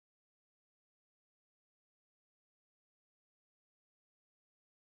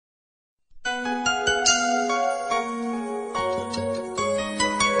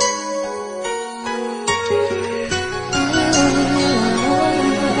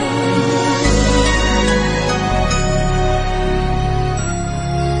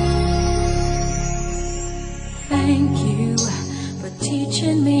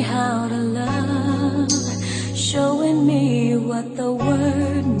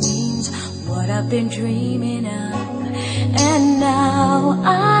I've been dreaming of. And now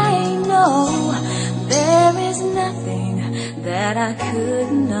I know there is nothing that I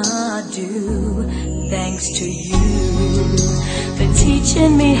could not do. Thanks to you for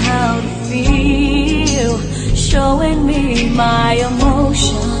teaching me how to feel, showing me my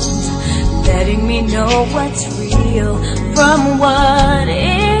emotions, letting me know what's real from what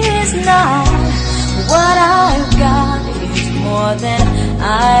is not. What I've got is more than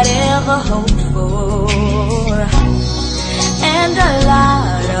I'd ever hoped for, and a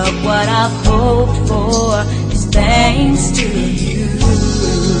lot of what I've hoped for is thanks to you.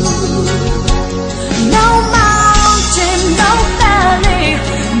 No